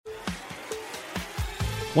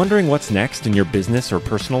Wondering what's next in your business or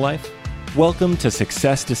personal life? Welcome to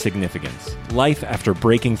Success to Significance, Life After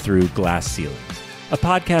Breaking Through Glass Ceilings, a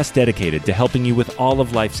podcast dedicated to helping you with all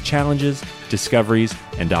of life's challenges, discoveries,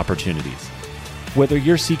 and opportunities. Whether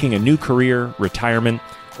you're seeking a new career, retirement,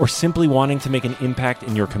 or simply wanting to make an impact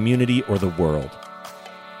in your community or the world.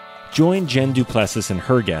 Join Jen Duplessis and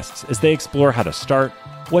her guests as they explore how to start,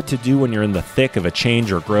 what to do when you're in the thick of a change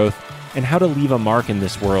or growth, and how to leave a mark in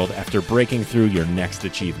this world after breaking through your next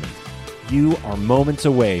achievement. You are moments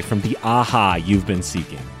away from the aha you've been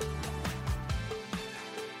seeking.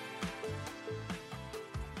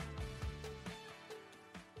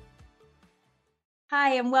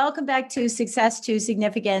 Hi, and welcome back to Success to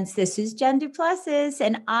Significance. This is Jen Duplessis,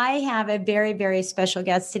 and I have a very, very special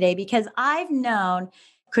guest today because I've known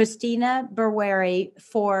Christina Berweri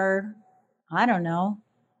for,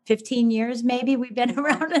 15 years, maybe. We've been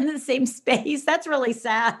around in the same space. That's really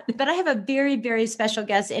sad. But I have a very, very special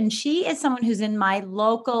guest, and she is someone who's in my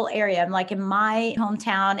local area. I'm like in my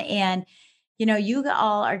hometown. And, you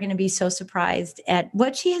all are going to be so surprised at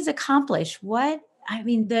what she has accomplished.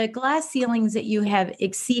 The glass ceilings that you have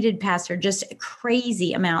exceeded past are just a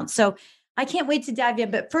crazy amount. So I can't wait to dive in.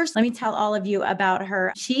 But first, let me tell all of you about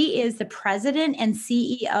her. She is the president and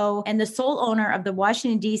CEO and the sole owner of the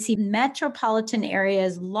Washington, D.C. metropolitan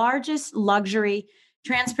area's largest luxury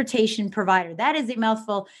transportation provider. That is a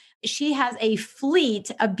mouthful. She has a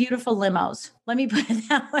fleet of beautiful limos. Let me put it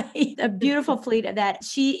that way. A beautiful fleet of that.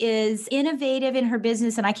 She is innovative in her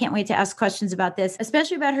business, and I can't wait to ask questions about this,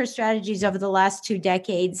 especially about her strategies over the last 2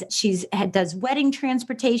 decades. Does wedding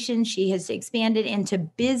transportation. She has expanded into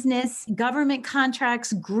business, government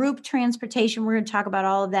contracts, group transportation. We're going to talk about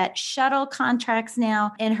all of that. Shuttle contracts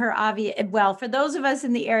now, and for those of us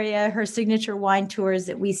in the area, her signature wine tours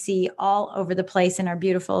that we see all over the place in our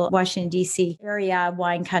beautiful Washington, D.C. area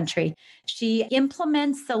wine country. She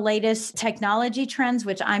implements the latest technology trends,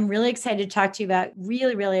 which I'm really excited to talk to you about.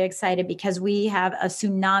 Really, really excited because we have a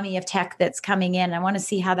tsunami of tech that's coming in. I want to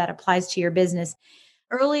see how that applies to your business.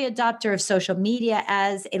 Early adopter of social media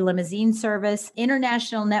as a limousine service,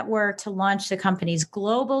 international network to launch the company's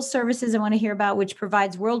global services I want to hear about, which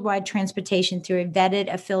provides worldwide transportation through a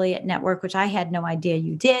vetted affiliate network, which I had no idea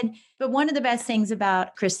you did. But one of the best things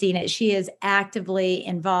about Christina, she is actively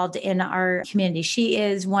involved in our community. She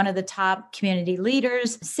is one of the top community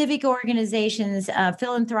leaders, civic organizations,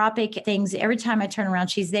 philanthropic things. Every time I turn around,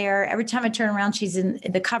 she's there. Every time I turn around, she's in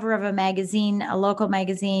the cover of a magazine, a local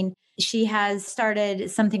magazine. She has started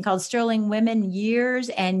something called Sterling Women years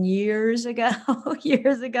and years ago,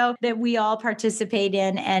 that we all participate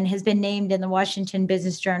in, and has been named in the Washington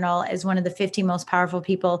Business Journal as one of the 50 most powerful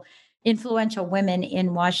influential women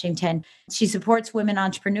in Washington. She supports women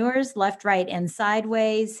entrepreneurs left, right, and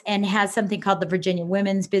sideways, and has something called the Virginia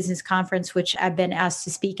Women's Business Conference, which I've been asked to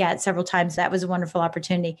speak at several times. That was a wonderful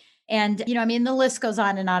opportunity. And, the list goes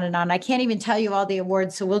on and on and on. I can't even tell you all the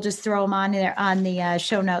awards, so we'll just throw them on there on the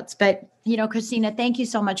show notes. But, Christina, thank you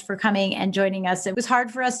so much for coming and joining us. It was hard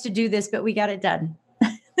for us to do this, but we got it done.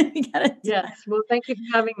 Yes. Well, thank you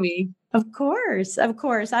for having me. Of course.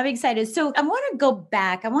 I'm excited. So I want to go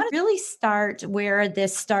back. I want to really start where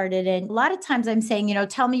this started. And a lot of times I'm saying,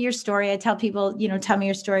 tell me your story. I tell people, tell me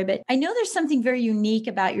your story. But I know there's something very unique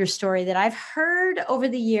about your story that I've heard over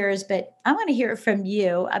the years, but I want to hear it from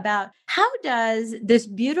you about how does this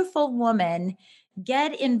beautiful woman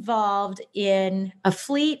get involved in a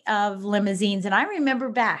fleet of limousines? And I remember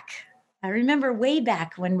way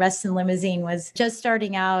back when Rustin Limousine was just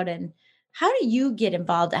starting out. And how do you get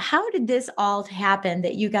involved? How did this all happen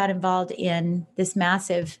that you got involved in this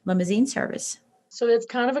massive limousine service? So it's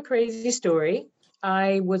kind of a crazy story.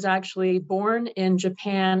 I was actually born in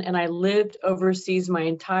Japan, and I lived overseas my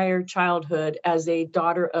entire childhood as a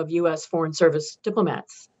daughter of U.S. Foreign Service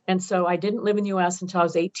diplomats. And so I didn't live in the U.S. until I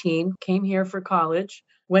was 18, came here for college,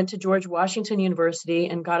 went to George Washington University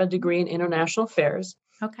and got a degree in international affairs.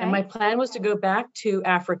 Okay. And my plan was to go back to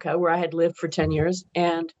Africa, where I had lived for 10 years,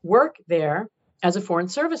 and work there as a foreign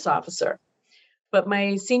service officer. But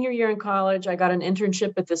my senior year in college, I got an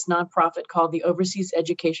internship at this nonprofit called the Overseas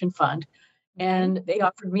Education Fund, and they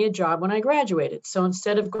offered me a job when I graduated. So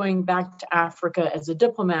instead of going back to Africa as a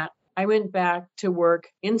diplomat, I went back to work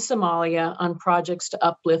in Somalia on projects to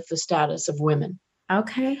uplift the status of women.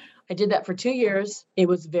 Okay. I did that for 2 years. It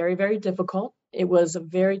was very, very difficult. It was a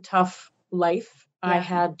very tough life. I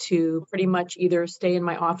had to pretty much either stay in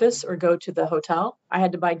my office or go to the hotel. I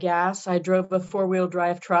had to buy gas. I drove a 4-wheel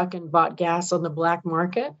drive truck and bought gas on the black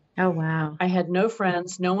market. Oh, wow. I had no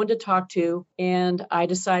friends, no one to talk to, and I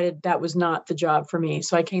decided that was not the job for me.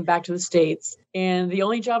 So I came back to the States, and the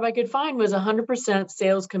only job I could find was a 100%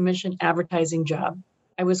 sales commission advertising job.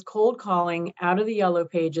 I was cold calling out of the yellow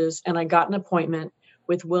pages, and I got an appointment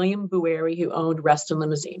with William Bueri, who owned Reston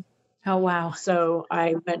Limousine. Oh, wow. So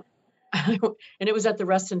I went, and it was at the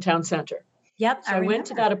Reston Town Center. Yep. So I went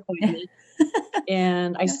to that appointment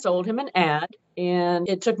and I sold him an ad, and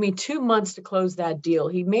it took me 2 months to close that deal.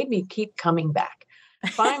 He made me keep coming back.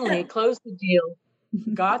 Finally, closed the deal,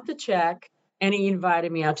 got the check, and he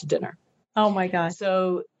invited me out to dinner. Oh my gosh.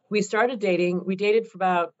 So we started dating. We dated for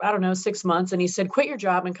about, 6 months. And he said, quit your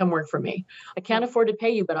job and come work for me. I can't afford to pay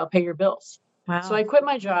you, but I'll pay your bills. Wow. So I quit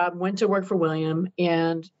my job, went to work for William,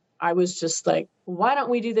 and I was just like, why don't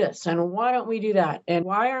we do this? And why don't we do that? And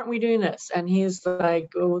why aren't we doing this? And he's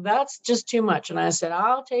like, oh, that's just too much. And I said,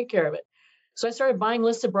 I'll take care of it. So I started buying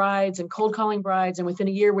lists of brides and cold calling brides. And within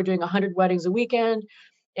a year, we're doing 100 weddings a weekend.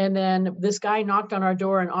 And then this guy knocked on our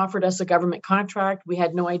door and offered us a government contract. We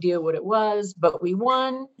had no idea what it was, but we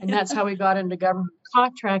won. And that's how we got into government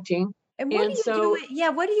contracting. And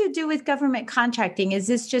what do you do with government contracting? Is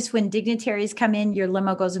this just when dignitaries come in, your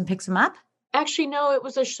limo goes and picks them up? Actually, no, it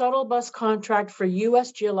was a shuttle bus contract for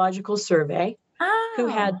U.S. Geological Survey, who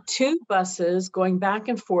had 2 buses going back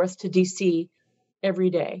and forth to D.C. every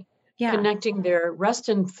day, connecting their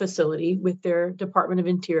Reston facility with their Department of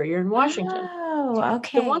Interior in Washington. Oh,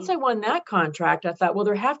 okay. So once I won that contract, I thought, well,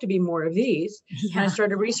 there have to be more of these. Yeah. And I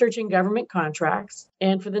started researching government contracts.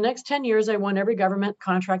 And for the next 10 years, I won every government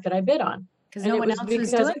contract that I bid on. Because no one else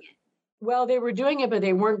was doing it. Well, they were doing it, but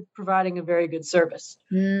they weren't providing a very good service.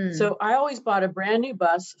 So I always bought a brand new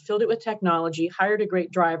bus, filled it with technology, hired a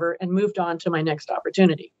great driver, and moved on to my next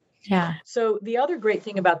opportunity. Yeah. So the other great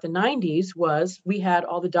thing about the 90s was we had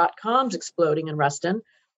all the .coms exploding in Reston.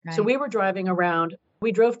 Right. So we were driving around.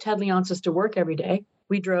 We drove Ted Leonsis to work every day.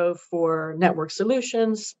 We drove for Network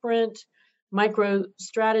Solutions, Sprint,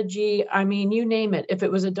 MicroStrategy. I mean, you name it. If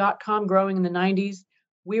it was a .com growing in the 90s,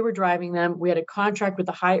 we were driving them. We had a contract with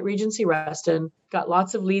the Hyatt Regency Reston, got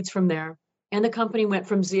lots of leads from there. And the company went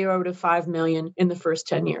from 0 to 5 million in the first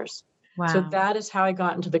 10 years. Wow. So that is how I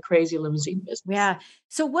got into the crazy limousine business. Yeah.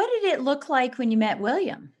 So what did it look like when you met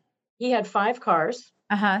William? He had 5 cars.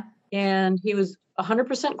 And he was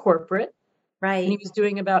 100% corporate. Right. And he was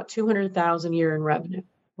doing about 200,000 a year in revenue.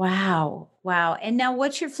 Wow. Wow. And now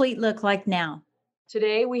what's your fleet look like now?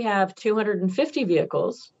 Today, we have 250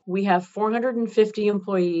 vehicles. We have 450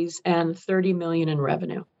 employees and 30 million in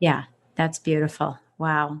revenue. Yeah, that's beautiful.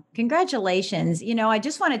 Wow. Congratulations. You know, I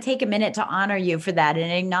just want to take a minute to honor you for that and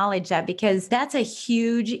acknowledge that, because that's a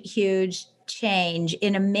huge, huge change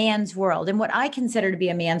in a man's world, and what I consider to be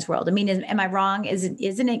a man's world. I mean, am I wrong? Isn't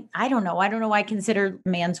it? I don't know. I don't know why I consider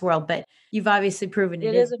man's world, but you've obviously proven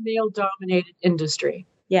it is a male-dominated industry.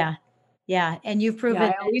 Yeah. Yeah. And you've proven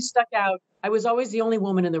I always stuck out. I was always the only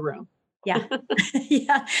woman in the room. Yeah.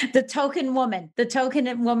 Yeah. The token woman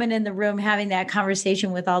in the room having that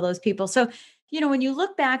conversation with all those people. So, you know, when you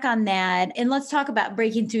look back on that, and let's talk about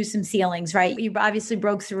breaking through some ceilings, right? You obviously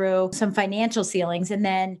broke through some financial ceilings, and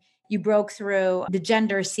then you broke through the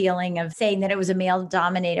gender ceiling of saying that it was a male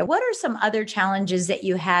dominated. What are some other challenges that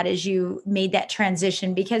you had as you made that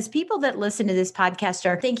transition? Because people that listen to this podcast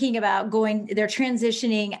are thinking about they're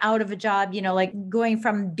transitioning out of a job, you know, like going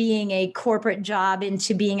from being a corporate job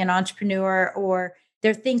into being an entrepreneur, or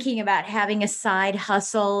they're thinking about having a side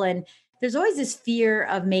hustle. And there's always this fear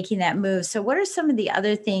of making that move. So what are some of the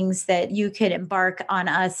other things that you could embark on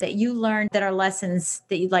us that you learned that are lessons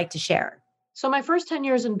that you'd like to share? So my first 10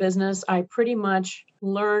 years in business, I pretty much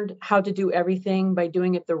learned how to do everything by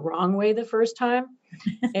doing it the wrong way the first time.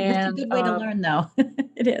 And it's a good way to learn, though.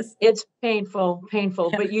 It is. It's painful,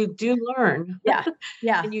 but you do learn. Yeah.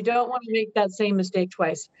 Yeah. And you don't want to make that same mistake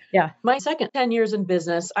twice. Yeah. My second 10 years in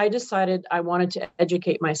business, I decided I wanted to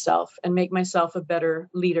educate myself and make myself a better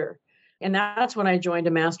leader. And that's when I joined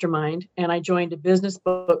a mastermind, and I joined a business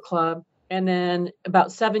book club. And then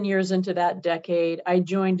about 7 years into that decade, I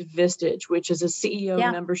joined Vistage, which is a CEO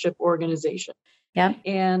membership organization. Yeah.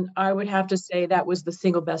 And I would have to say that was the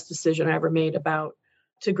single best decision I ever made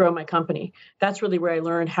to grow my company. That's really where I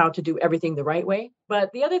learned how to do everything the right way.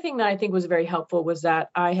 But the other thing that I think was very helpful was that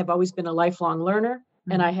I have always been a lifelong learner,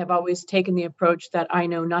 and I have always taken the approach that I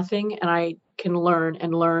know nothing and I can learn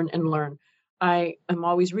and learn and learn. I am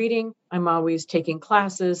always reading. I'm always taking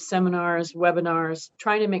classes, seminars, webinars,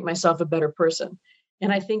 trying to make myself a better person.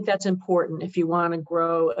 And I think that's important. If you want to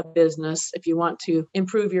grow a business, if you want to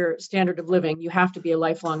improve your standard of living, you have to be a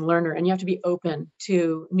lifelong learner, and you have to be open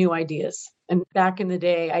to new ideas. And back in the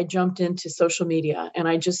day, I jumped into social media and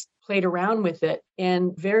I just played around with it,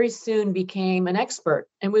 and very soon became an expert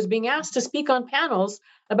and was being asked to speak on panels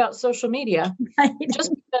about social media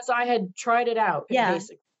just because I had tried it out. Yeah.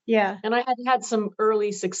 Basically. Yeah. And I had had some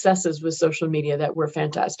early successes with social media that were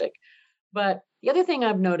fantastic. But the other thing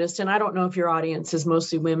I've noticed, and I don't know if your audience is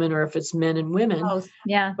mostly women or if it's men and women, Both.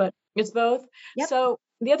 Yeah. but it's both. Yep. So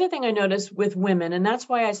the other thing I noticed with women, and that's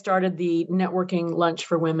why I started the networking lunch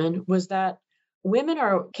for women, was that women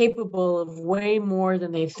are capable of way more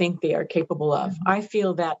than they think they are capable of. Mhm. I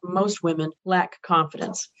feel that most women lack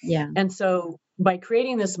confidence. Yeah. And so by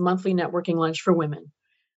creating this monthly networking lunch for women,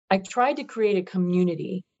 I tried to create a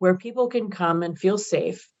community where people can come and feel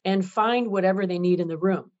safe and find whatever they need in the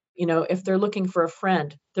room. You know, if they're looking for a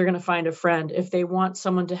friend, they're going to find a friend. If they want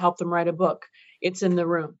someone to help them write a book, it's in the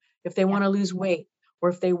room. If they want to lose weight, or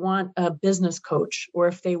if they want a business coach, or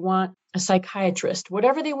if they want a psychiatrist,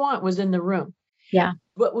 whatever they want was in the room. Yeah.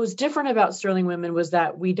 What was different about Sterling Women was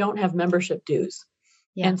that we don't have membership dues.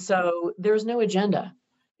 Yeah. And so there's no agenda.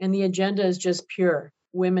 And the agenda is just pure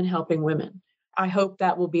women helping women. I hope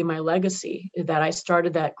that will be my legacy, that I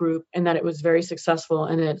started that group and that it was very successful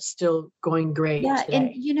and it's still going great Yeah. today.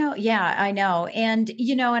 And, yeah, I know. And,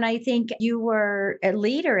 and I think you were a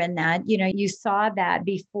leader in that. You saw that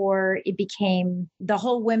before it became the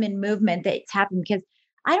whole women movement that's happened, because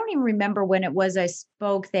I don't even remember when it was I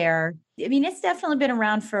spoke there. I mean, it's definitely been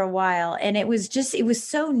around for a while. And it was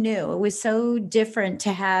so new. It was so different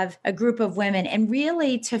to have a group of women and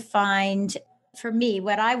really to find, for me,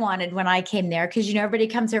 what I wanted when I came there, because, everybody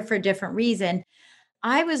comes there for a different reason.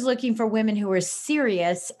 I was looking for women who were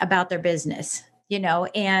serious about their business,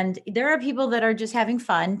 and there are people that are just having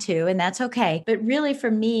fun too, and that's okay. But really,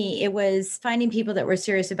 for me, it was finding people that were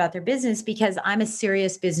serious about their business, because I'm a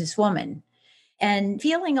serious businesswoman. And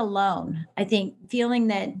feeling alone, I think feeling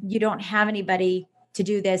that you don't have anybody to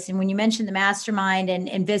do this. And when you mentioned the mastermind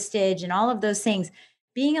and Vistage and all of those things,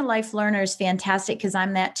 being a life learner is fantastic, because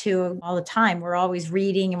I'm that too all the time. We're always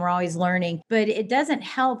reading and we're always learning, but it doesn't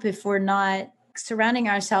help if we're not surrounding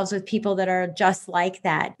ourselves with people that are just like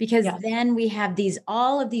that, because then we have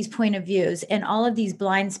all of these point of views and all of these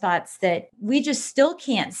blind spots that we just still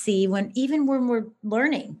can't see even when we're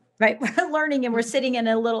learning. Right. We're learning and we're sitting in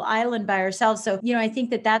a little island by ourselves. So, I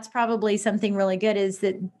think that that's probably something really good, is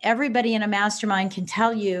that everybody in a mastermind can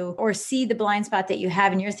tell you or see the blind spot that you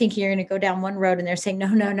have. And you're thinking you're going to go down one road and they're saying,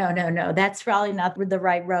 no, that's probably not the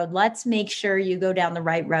right road. Let's make sure you go down the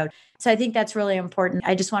right road. So I think that's really important.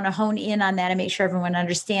 I just want to hone in on that and make sure everyone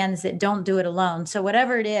understands that don't do it alone. So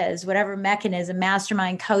whatever it is, whatever mechanism,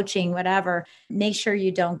 mastermind, coaching, whatever, make sure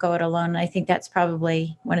you don't go it alone. And I think that's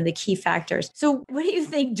probably one of the key factors. So what do you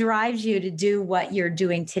think drives you to do what you're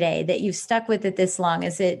doing today, that you've stuck with it this long?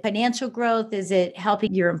 Is it financial growth? Is it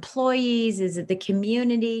helping your employees? Is it the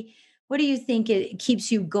community? What do you think it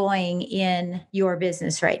keeps you going in your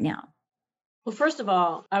business right now? Well, first of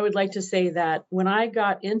all, I would like to say that when I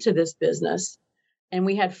got into this business and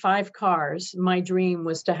we had 5 cars, my dream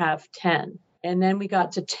was to have 10. And then we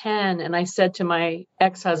got to 10. And I said to my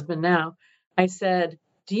ex-husband now, I said,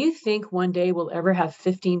 do you think one day we'll ever have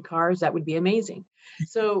 15 cars? That would be amazing.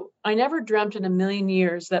 So I never dreamt in a million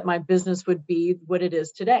years that my business would be what it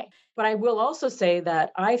is today. But I will also say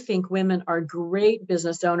that I think women are great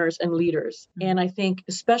business owners and leaders. And I think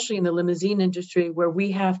especially in the limousine industry, where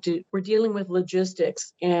we're dealing with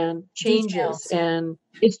logistics and changes. Details. And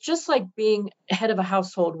it's just like being head of a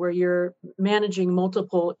household where you're managing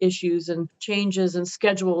multiple issues and changes and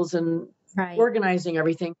schedules and organizing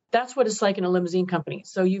everything. That's what it's like in a limousine company.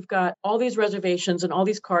 So you've got all these reservations and all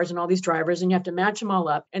these cars and all these drivers, and you have to match them all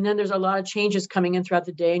up. And then there's a lot of changes coming in throughout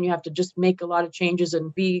the day, and you have to just make a lot of changes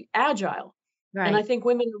and be agile. Right. And I think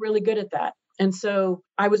women are really good at that. And so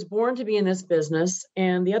I was born to be in this business.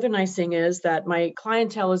 And the other nice thing is that my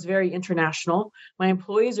clientele is very international. My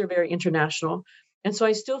employees are very international. And so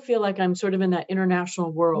I still feel like I'm sort of in that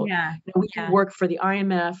international world. Yeah. We can work for the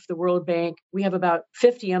IMF, the World Bank. We have about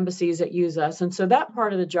 50 embassies that use us. And so that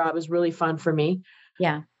part of the job is really fun for me.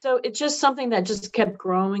 Yeah. So it's just something that just kept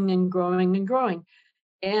growing and growing and growing.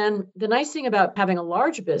 And the nice thing about having a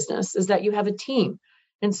large business is that you have a team.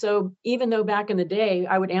 And so even though back in the day,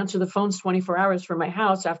 I would answer the phones 24 hours from my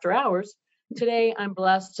house after hours, today I'm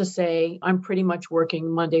blessed to say I'm pretty much working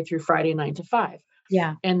Monday through Friday, 9 to 5.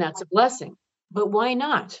 Yeah. And that's a blessing. But why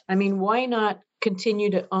not? I mean, why not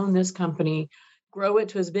continue to own this company, grow it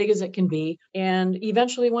to as big as it can be, and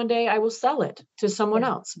eventually one day I will sell it to someone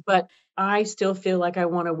else. But I still feel like I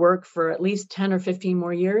want to work for at least 10 or 15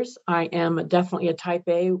 more years. I am definitely a type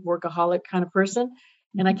A workaholic kind of person,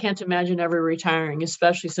 and I can't imagine ever retiring,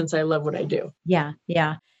 especially since I love what I do. Yeah.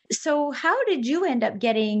 Yeah. So how did you end up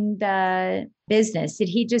getting the business? Did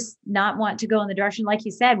he just not want to go in the direction, like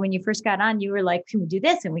you said, when you first got on, you were like, can we do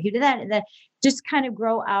this and we can do that? And then just kind of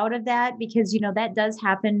grow out of that because, that does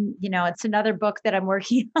happen. It's another book that I'm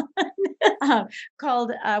working on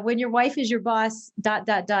called When Your Wife Is Your Boss, ...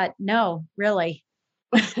 No, really.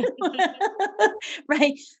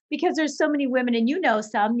 Right, because there's so many women, and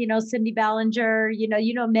some, Cindy Ballinger,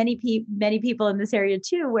 many people in this area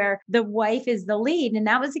too, where the wife is the lead, and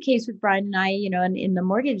that was the case with Brian and I, in the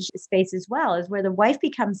mortgage space as well, is where the wife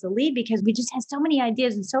becomes the lead because we just have so many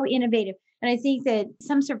ideas and so innovative. And I think that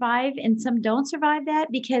some survive and some don't survive that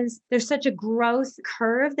because there's such a growth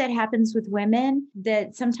curve that happens with women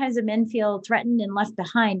that sometimes the men feel threatened and left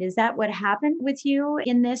behind. Is that what happened with you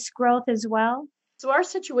in this growth as well? So our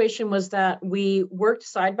situation was that we worked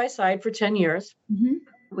side by side for 10 years. Mm-hmm.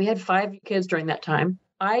 We had 5 kids during that time.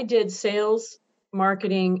 I did sales,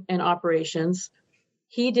 marketing, and operations.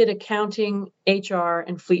 He did accounting, HR,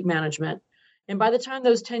 and fleet management. And by the time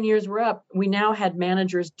those 10 years were up, we now had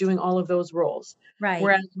managers doing all of those roles. Right.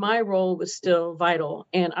 Whereas my role was still vital.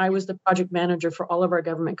 And I was the project manager for all of our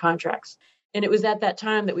government contracts. And it was at that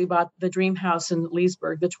time that we bought the dream house in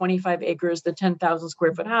Leesburg, the 25 acres, the 10,000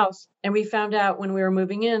 square foot house. And we found out when we were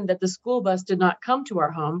moving in that the school bus did not come to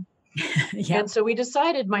our home. Yeah. And so we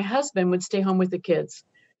decided my husband would stay home with the kids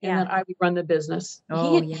and that I would run the business.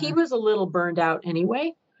 He was a little burned out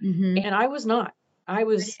anyway. Mm-hmm. And I was not. I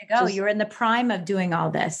was ready to go. You were in the prime of doing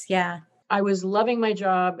all this. Yeah. I was loving my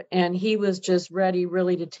job and he was just ready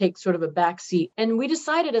really to take sort of a back seat. And we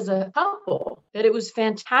decided as a couple that it was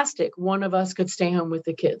fantastic. One of us could stay home with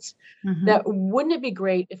the kids. Mm-hmm. That wouldn't it be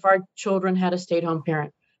great if our children had a stay-at-home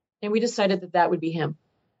parent? And we decided that that would be him.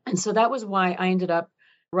 And so that was why I ended up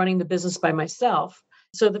running the business by myself.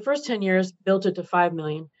 So the first 10 years built it to 5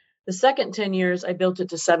 million. The second 10 years, I built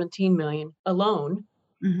it to 17 million alone.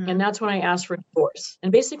 Mm-hmm. And that's when I asked for divorce.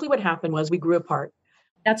 And basically what happened was we grew apart.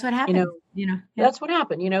 That's what happened. That's what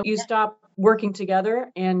happened. You stop working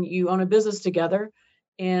together and you own a business together.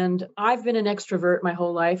 And I've been an extrovert my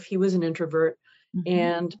whole life. He was an introvert. Mm-hmm.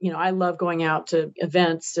 And, I love going out to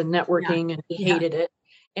events and networking and he hated it.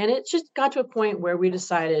 And it just got to a point where we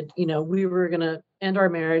decided, we were going to end our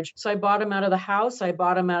marriage. So I bought him out of the house. I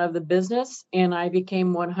bought him out of the business and I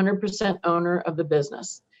became 100% owner of the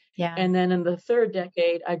business. Yeah. And then in the third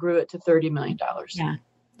decade, I grew it to $30 million. Yeah.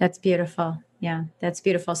 That's beautiful. Yeah, that's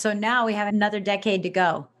beautiful. So now we have another decade to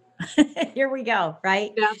go. Here we go,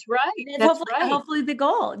 right? That's right. Hopefully the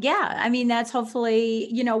goal. Yeah. I mean, that's hopefully,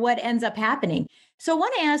 what ends up happening. So I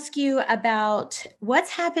want to ask you about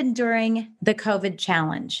what's happened during the COVID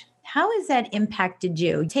challenge. How has that impacted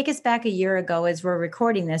you? Take us back a year ago as we're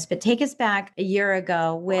recording this, but take us back a year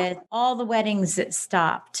ago with all the weddings that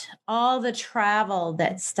stopped, all the travel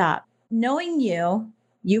that stopped. Knowing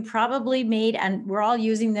you probably made, and we're all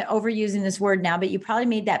overusing this word now, but you probably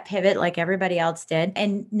made that pivot like everybody else did.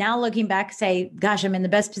 And now looking back, say, gosh, I'm in the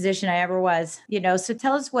best position I ever was, so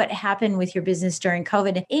tell us what happened with your business during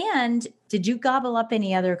COVID. And did you gobble up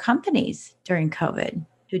any other companies during COVID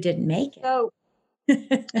who didn't make it? So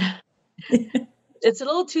it's a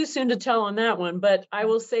little too soon to tell on that one, but I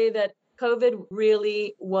will say that COVID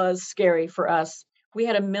really was scary for us. We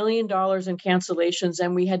had $1 million in cancellations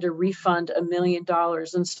and we had to refund $1 million.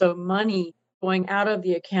 And so money going out of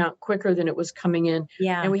the account quicker than it was coming in.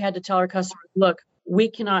 Yeah. And we had to tell our customers, look, we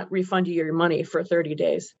cannot refund you your money for 30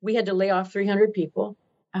 days. We had to lay off 300 people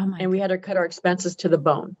and we had to cut our expenses to the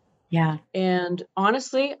bone. Yeah. And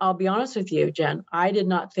honestly, I'll be honest with you, Jen, I did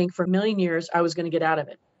not think for a million years I was going to get out of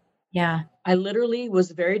it. Yeah. I literally was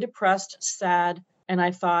very depressed, sad, and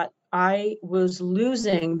I thought, I was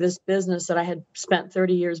losing this business that I had spent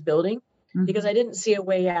 30 years building because I didn't see a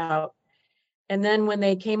way out. And then when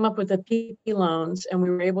they came up with the PPP loans and we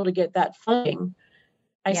were able to get that funding,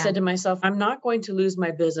 I said to myself, I'm not going to lose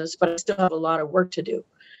my business, but I still have a lot of work to do.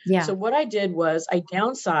 Yeah. So what I did was I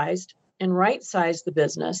downsized and right-sized the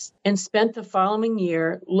business and spent the following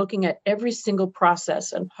year looking at every single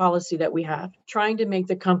process and policy that we have, trying to make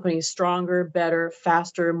the company stronger, better,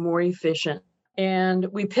 faster, more efficient. And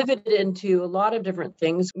we pivoted into a lot of different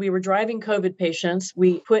things. We were driving COVID patients.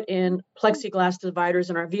 We put in plexiglass dividers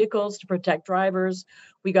in our vehicles to protect drivers.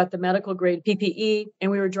 We got the medical grade PPE, and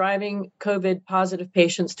we were driving COVID positive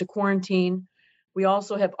patients to quarantine. We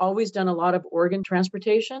also have always done a lot of organ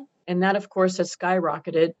transportation. And that, of course, has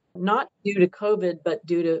skyrocketed, not due to COVID, but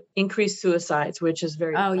due to increased suicides, which is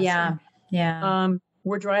very depressing. Yeah.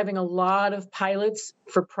 We're driving a lot of pilots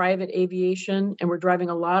for private aviation, and we're driving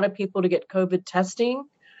a lot of people to get COVID testing.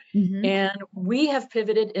 And we have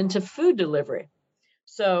pivoted into food delivery.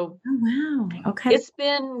 So Oh, wow. Okay. it's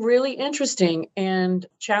been really interesting and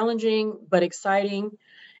challenging, but exciting.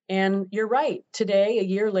 And you're right. Today, a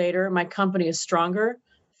year later, my company is stronger,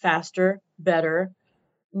 faster, better.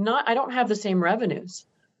 Not, I don't have the same revenues,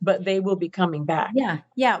 but they will be coming back. Yeah.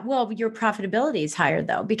 Yeah. Well, your profitability is higher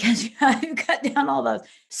though, because you cut down all those.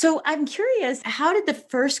 So I'm curious, how did the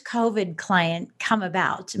first COVID client come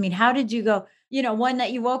about? I mean, how did you go, one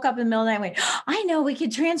that you woke up in the middle of the night and went, I know we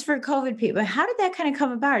could transfer COVID people. How did that kind of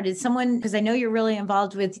come about? Did someone, because I know you're really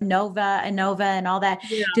involved with Nova and all that.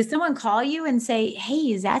 Yeah. Did someone call you and say,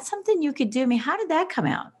 hey, is that something you could do? I mean, how did that come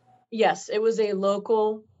out? Yes, it was a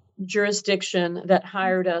local jurisdiction that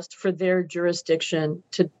hired us for their jurisdiction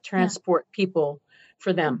to Yeah. transport people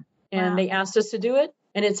for them. And Wow. they asked us to do it.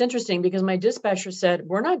 And it's interesting because my dispatcher said,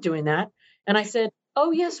 we're not doing that. And I said,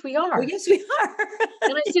 oh, yes, we Oh, are. yes, we are.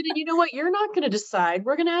 And I said, and you know what? You're not going to decide.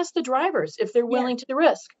 We're going to ask the drivers if they're Yeah. willing to the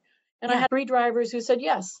risk. And I Yeah. had 3 drivers who said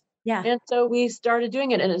yes. Yeah. And so we started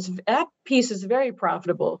doing it. And that piece is very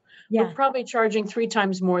profitable. Yeah. We're probably charging 3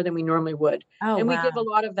 times more than we normally would. Oh, And we wow. give a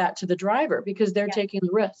lot of that to the driver because they're Yeah. taking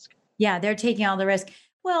the risk. Yeah, they're taking all the risk.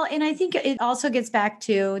 Well, and I think it also gets back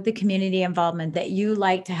to the community involvement that you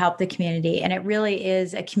like to help the community. And it really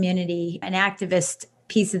is a community, an activist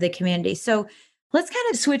piece of the community. So let's kind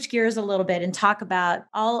of switch gears a little bit and talk about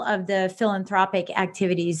all of the philanthropic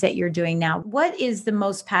activities that you're doing now. What is the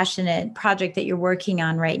most passionate project that you're working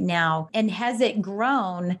on right now? And has it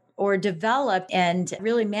grown or developed and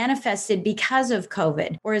really manifested because of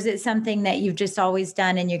COVID? Or is it something that you've just always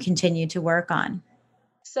done and you continue to work on?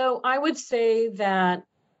 So I would say that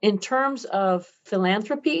in terms of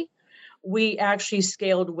philanthropy, we actually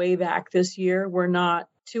scaled way back this year. We're not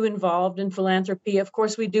too involved in philanthropy. Of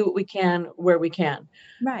course, we do what we can where we can.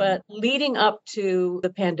 Right. But leading up to the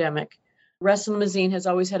pandemic, Rest Limousine has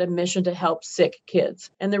always had a mission to help sick kids.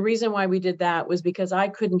 And the reason why we did that was because I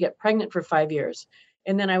couldn't get pregnant for 5 years.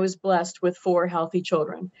 And then I was blessed with 4 healthy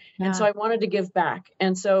children. And so Yeah. I wanted to give back.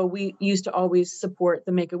 And so we used to always support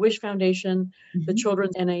the Make-A-Wish Foundation, the Mhm.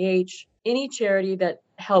 Children's NIH, any charity that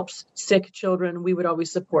helps sick children, we would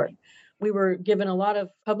always support. We were given a lot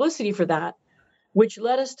of publicity for that, which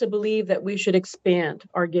led us to believe that we should expand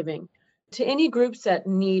our giving to any groups that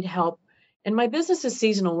need help. And my business is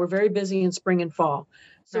seasonal. We're very busy in spring and fall.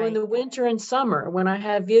 So in Right. the winter and summer, when I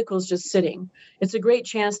have vehicles just sitting, it's a great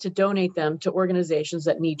chance to donate them to organizations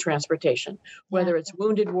that need transportation, whether it's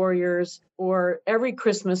Wounded Warriors or every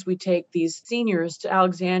Christmas we take these seniors to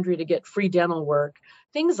Alexandria to get free dental work,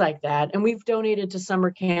 things like that. And we've donated to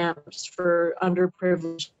summer camps for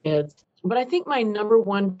underprivileged kids. But I think my number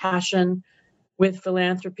one passion with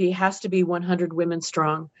philanthropy has to be 100 Women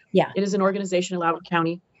Strong. Yeah. It is an organization in Loudoun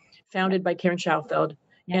County founded by Karen Schaufeld.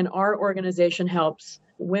 Yeah. And our organization helps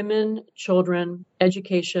women, children,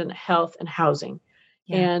 education, health, and housing.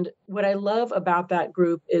 Yeah. And what I love about that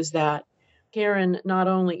group is that Karen not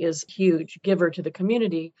only is a huge giver to the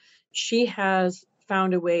community, she has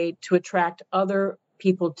found a way to attract other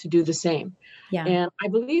people to do the same. Yeah. And I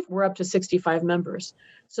believe we're up to 65 members.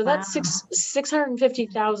 So that's Wow.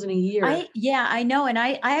 650,000 a year. I know. And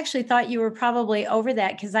I actually thought you were probably over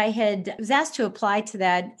that because was asked to apply to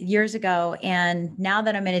that years ago. And now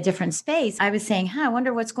that I'm in a different space, I was saying, I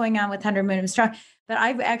wonder what's going on with 100 Women Strong. But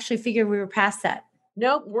I actually figured we were past that.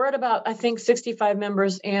 Nope, we're at about, I think, 65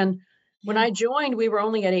 members. And when I joined, we were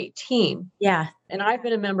only at 18. Yeah. And I've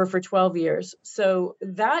been a member for 12 years. So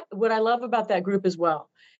what I love about that group as well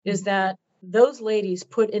is that those ladies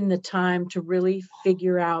put in the time to really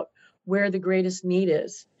figure out where the greatest need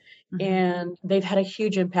is. Mhm. And they've had a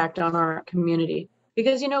huge impact on our community.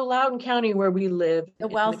 Because, Loudoun County, where we live, The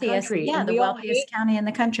in wealthiest, country, yeah, and the we all wealthiest county in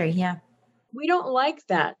the country. Yeah. we don't like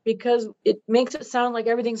that because it makes it sound like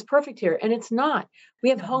everything's perfect here. And it's not. We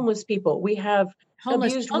have homeless people. We have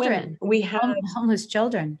Homeless abused children. women. We have Homeless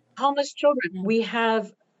children. homeless children. Yeah. We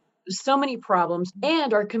have so many problems,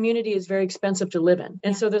 and our community is very expensive to live in.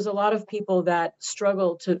 And Yeah. so there's a lot of people that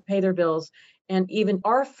struggle to pay their bills. And even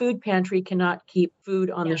our food pantry cannot keep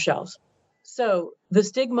food on Yeah. the shelves. So the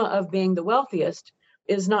stigma of being the wealthiest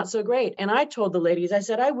is not so great. And I told the ladies, I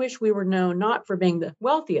said, I wish we were known not for being the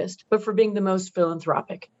wealthiest, but for being the most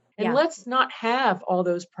philanthropic. And Yeah. let's not have all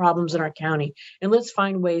those problems in our county, and let's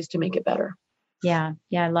find ways to make it better. Yeah.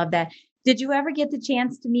 Yeah. I love that. Did you ever get the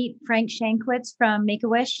chance to meet Frank Shankwitz from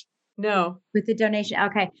Make-A-Wish? No. With the donation.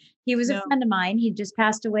 Okay. He was a No. friend of mine. He just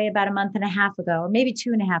passed away about a month and a half ago, or maybe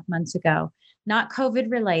 2.5 months ago. Not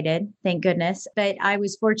COVID related, thank goodness. But I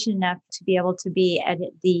was fortunate enough to be able to be at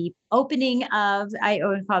the opening of, I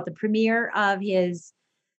always call it the premiere of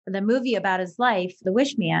the movie about his life, The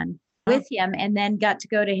Wish Man. with him, and then got to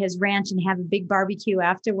go to his ranch and have a big barbecue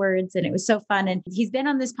afterwards. And it was so fun. And he's been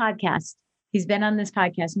on this podcast.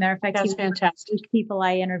 Matter of fact, That's fantastic. People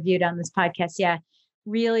I interviewed on this podcast. Yeah.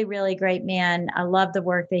 Really, really great man. I love the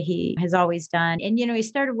work that he has always done. And, he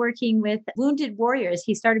started working with wounded warriors.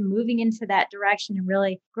 He started moving into that direction and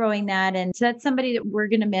really growing that. And so that's somebody that we're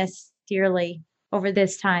going to miss dearly over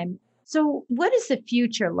this time. So what does the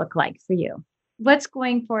future look like for you? What's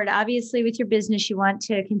going forward? Obviously, with your business, you want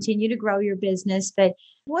to continue to grow your business, but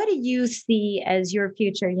what do you see as your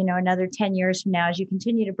future, another 10 years from now, as you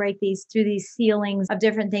continue to break through these ceilings of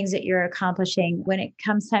different things that you're accomplishing when it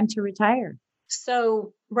comes time to retire?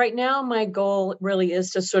 So right now, my goal really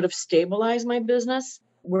is to sort of stabilize my business.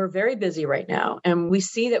 We're very busy right now, and we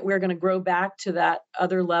see that we're going to grow back to that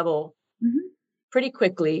other level pretty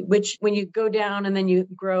quickly, which when you go down and then you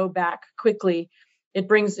grow back quickly, it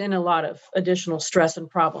brings in a lot of additional stress and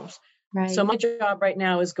problems. Right. So my job right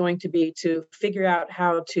now is going to be to figure out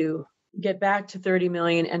how to get back to 30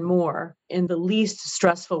 million and more in the least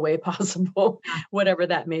stressful way possible, whatever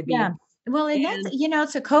that may be. Yeah. Well, and that's,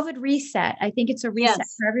 it's a COVID reset. I think it's a reset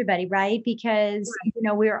for everybody, right? Because,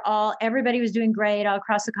 everybody was doing great all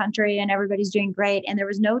across the country and everybody's doing great. And there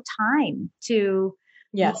was no time to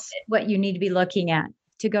look at what you need to be looking at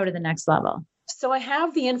to go to the next level. So I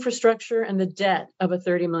have the infrastructure and the debt of a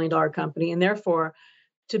 $30 million company. And therefore,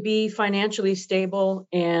 to be financially stable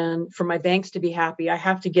and for my banks to be happy, I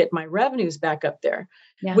have to get my revenues back up there,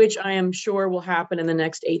 which I am sure will happen in the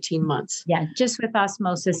next 18 months. Yeah, just with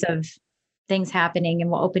osmosis of things happening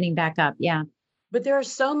and we're opening back up. Yeah. But there are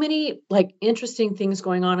so many interesting things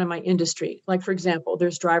going on in my industry. Like, for example,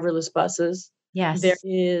 there's driverless buses. Yes. There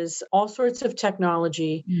is all sorts of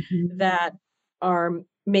technology that are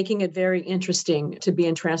making it very interesting to be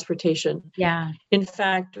in transportation. Yeah. In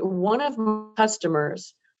fact, one of my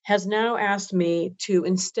customers has now asked me to,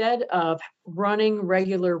 instead of running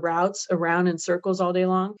regular routes around in circles all day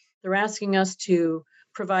long, they're asking us to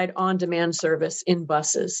provide on-demand service in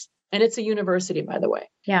buses. And it's a university, by the way.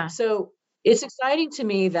 Yeah. So it's exciting to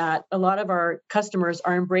me that a lot of our customers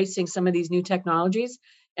are embracing some of these new technologies.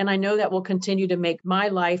 And I know that will continue to make my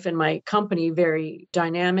life and my company very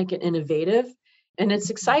dynamic and innovative. And it's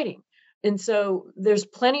exciting. And so there's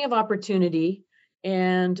plenty of opportunity.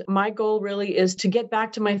 And my goal really is to get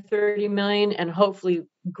back to my 30 million and hopefully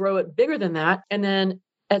grow it bigger than that. And then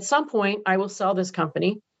at some point, I will sell this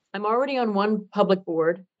company. I'm already on one public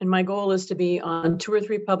board, and my goal is to be on 2 or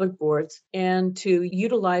 3 public boards and to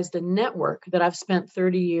utilize the network that I've spent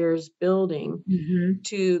 30 years building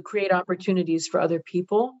to create opportunities for other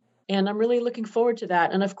people. And I'm really looking forward to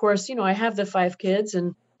that. And of course, I have the 5 kids,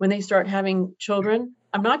 and when they start having children,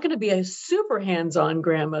 I'm not going to be a super hands-on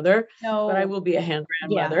grandmother, but I will be a hand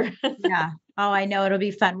grandmother. Yeah. Oh, I know it'll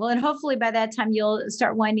be fun. Well, and hopefully by that time you'll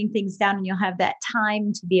start winding things down and you'll have that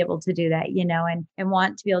time to be able to do that, and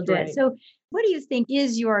want to be able to do it. So what do you think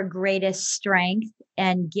is your greatest strength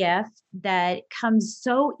and gift that comes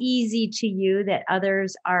so easy to you that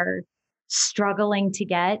others are struggling to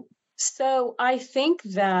get? So I think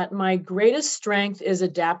that my greatest strength is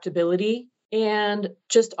adaptability and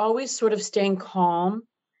just always sort of staying calm.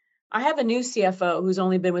 I have a new CFO who's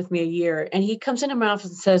only been with me a year, and he comes into my office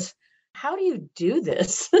and says, "How do you do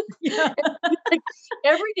this?"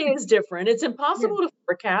 Every day is different. It's impossible to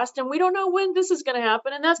forecast, and we don't know when this is going to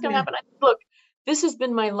happen and that's going to happen. Look, this has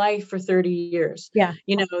been my life for 30 years. Yeah.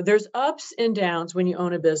 There's ups and downs when you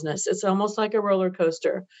own a business. It's almost like a roller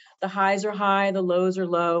coaster. The highs are high, the lows are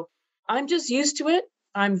low. I'm just used to it.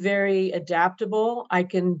 I'm very adaptable. I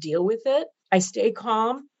can deal with it. I stay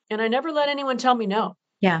calm, and I never let anyone tell me no.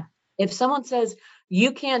 Yeah. If someone says,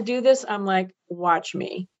 "You can't do this," I'm like, "Watch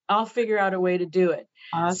me. I'll figure out a way to do it."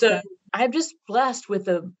 Awesome. So I'm just blessed with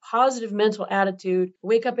a positive mental attitude,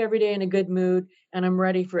 wake up every day in a good mood, and I'm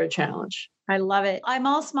ready for a challenge. I love it. I'm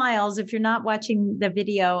all smiles. If you're not watching the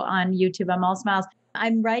video on YouTube, I'm all smiles.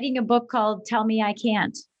 I'm writing a book called Tell Me I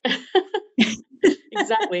Can't.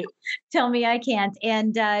 Exactly. Tell Me I Can't.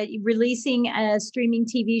 And releasing a streaming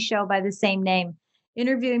TV show by the same name,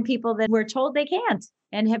 interviewing people that were told they can't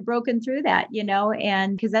and have broken through that,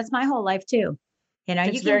 and because that's my whole life too.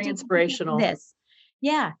 It's very inspirational.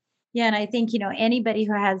 Yeah. Yeah. And I think, anybody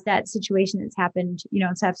who has that situation that's happened,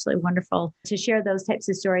 it's absolutely wonderful to share those types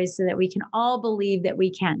of stories so that we can all believe that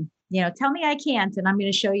we can, tell me I can't, and I'm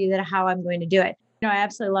going to show you how I'm going to do it. I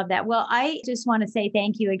absolutely love that. Well, I just want to say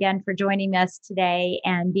thank you again for joining us today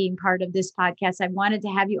and being part of this podcast. I wanted to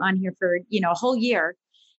have you on here for, a whole year,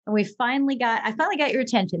 and I finally got your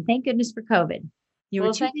attention. Thank goodness for COVID. You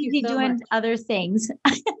were too busy doing other things,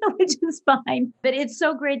 which is fine. But it's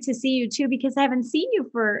so great to see you too, because I haven't seen you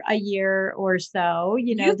for a year or so.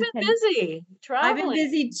 You've been busy traveling. I've been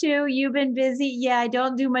busy too. You've been busy. Yeah, I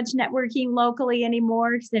don't do much networking locally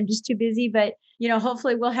anymore because I'm just too busy. But,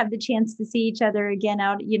 hopefully we'll have the chance to see each other again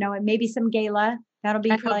out, and maybe some gala. That'll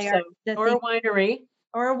be probably or a winery.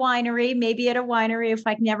 Or a winery, maybe at a winery if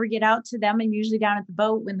I can never get out to them. I'm usually down at the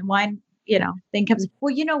boat when the wine thing comes.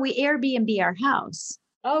 Well, we Airbnb our house.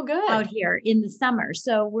 Oh, good. Out here in the summer.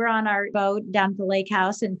 So we're on our boat down at the lake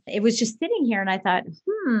house, and it was just sitting here. And I thought,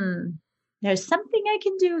 there's something I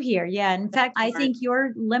can do here. Yeah. In fact, I think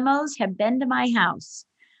your limos have been to my house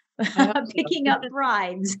picking up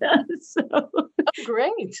brides.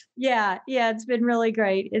 Great. Yeah. It's been really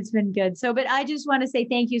great. It's been good. But I just want to say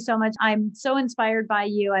thank you so much. I'm so inspired by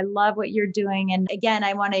you. I love what you're doing. And again,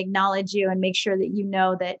 I want to acknowledge you and make sure that you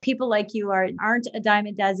know that people like you aren't a dime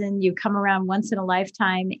a dozen. You come around once in a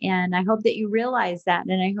lifetime. And I hope that you realize that.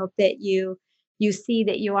 And I hope that you see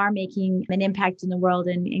that you are making an impact in the world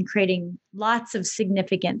and creating lots of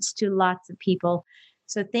significance to lots of people.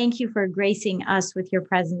 So thank you for gracing us with your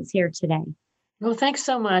presence here today. Well, thanks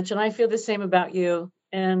so much. And I feel the same about you,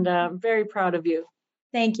 and very proud of you.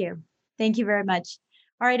 Thank you. Thank you very much.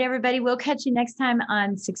 All right, everybody, we'll catch you next time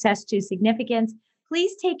on Success to Significance.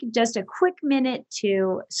 Please take just a quick minute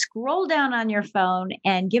to scroll down on your phone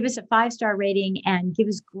and give us a 5-star rating and give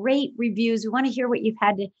us great reviews. We want to hear what you've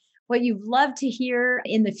loved to hear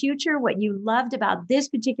in the future, what you loved about this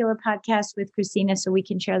particular podcast with Christina, so we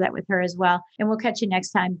can share that with her as well. And we'll catch you next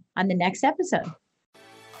time on the next episode.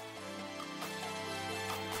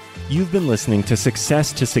 You've been listening to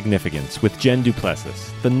Success to Significance with Jen Duplessis,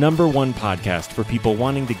 the #1 podcast for people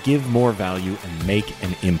wanting to give more value and make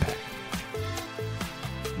an impact.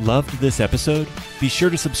 Loved this episode? Be sure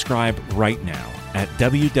to subscribe right now at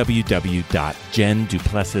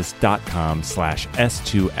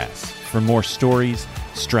www.jenduplessis.com/S2S for more stories,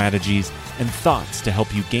 strategies, and thoughts to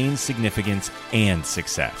help you gain significance and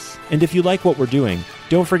success. And if you like what we're doing,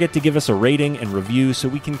 don't forget to give us a rating and review so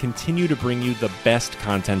we can continue to bring you the best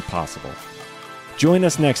content possible. Join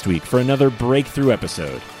us next week for another breakthrough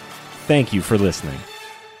episode. Thank you for listening.